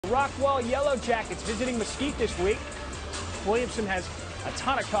Rockwall Yellow Jackets visiting Mesquite this week. Williamson has a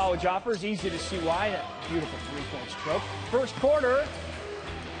ton of college offers. Easy to see why. That beautiful three-point stroke. First quarter,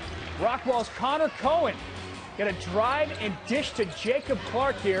 Rockwall's Connor Cohen going to drive and dish to Jacob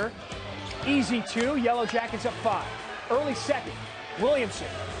Clark here. Easy two. Yellow Jackets up 5. Early second, Williamson.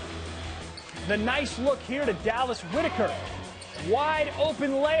 The nice look here to Dallas Whitaker. Wide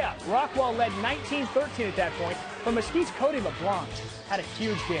open layup. Rockwall led 19-13 at that point, but Mesquite's Cody LeBlanc had a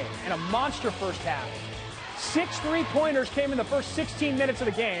huge game and a monster first half. 6 3-pointers came in the first 16 minutes of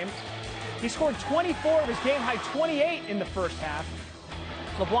the game. He scored 24 of his game-high 28 in the first half.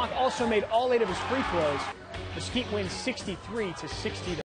 LeBlanc also made all 8 of his free throws. Mesquite wins 63-60.